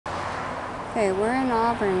Okay, we're in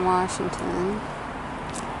Auburn, Washington.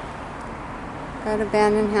 Got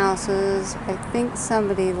abandoned houses. I think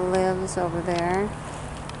somebody lives over there.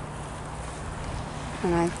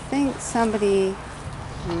 And I think somebody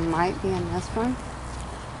might be in this one.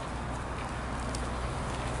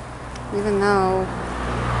 Even though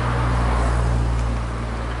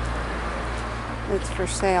it's for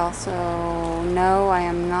sale, so no, I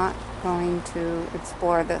am not going to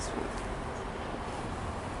explore this one.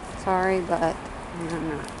 Sorry, but I'm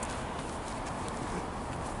not.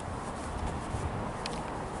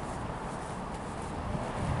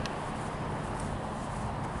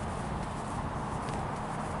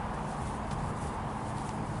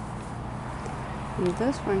 And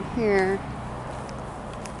this one here,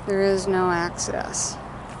 there is no access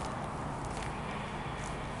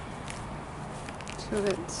to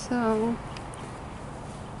it, so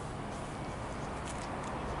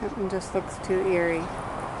that one just looks too eerie.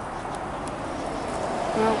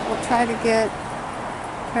 Well, we'll try to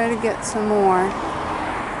get some more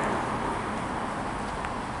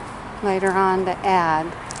later on to add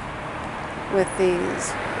with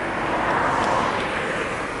these.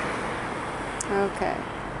 Okay.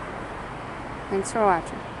 Thanks for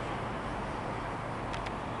watching.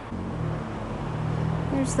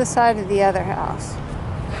 Here's the side of the other house.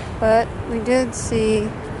 But we did see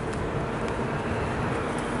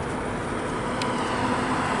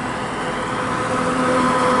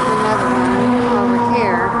another one over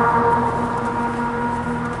here.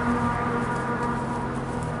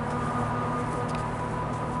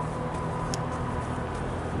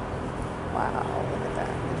 Wow, look at that.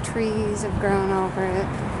 The trees have grown over it.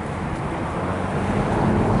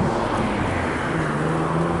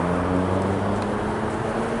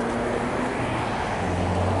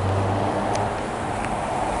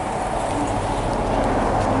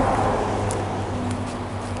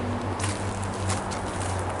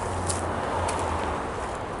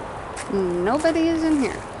 Nobody is in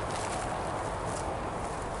here.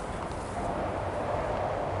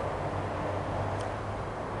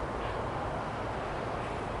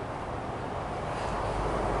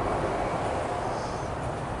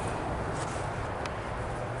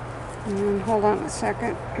 And hold on a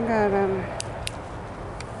second. I got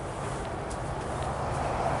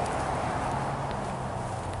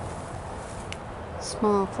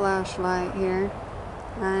small flashlight here,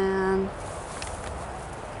 and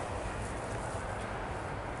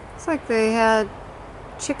looks like they had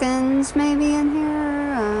chickens maybe in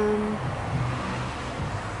here.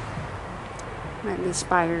 Might be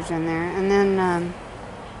spiders in there, and then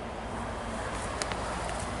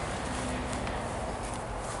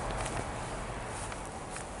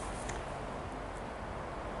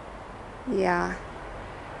yeah,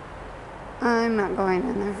 I'm not going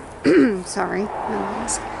in there. Sorry,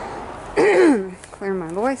 clear my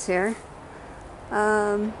voice here.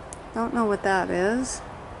 Don't know what that is.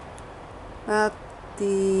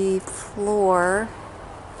 The floor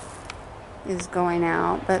is going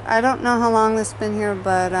out, but I don't know how long this has been here,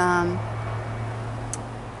 but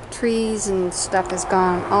trees and stuff has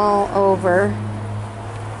gone all over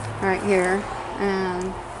right here,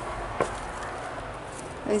 and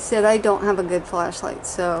I said I don't have a good flashlight,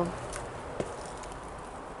 so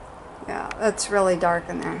yeah, it's really dark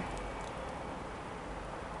in there.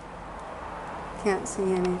 Can't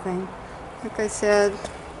see anything. Like I said,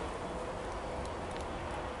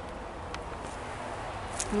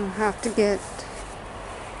 I'll have to get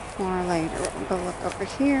more later. We'll go look over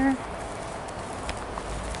here.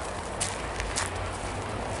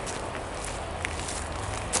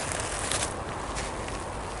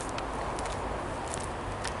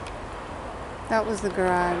 That was the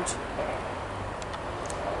garage.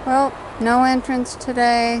 Well, no entrance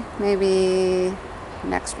today. Maybe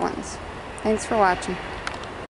next ones. Thanks for watching.